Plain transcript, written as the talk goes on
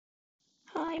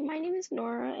Hi, my name is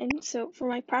Nora, and so for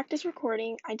my practice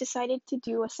recording, I decided to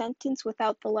do a sentence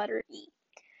without the letter E.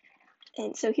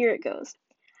 And so here it goes.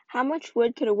 How much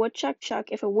wood could a woodchuck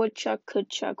chuck if a woodchuck could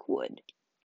chuck wood?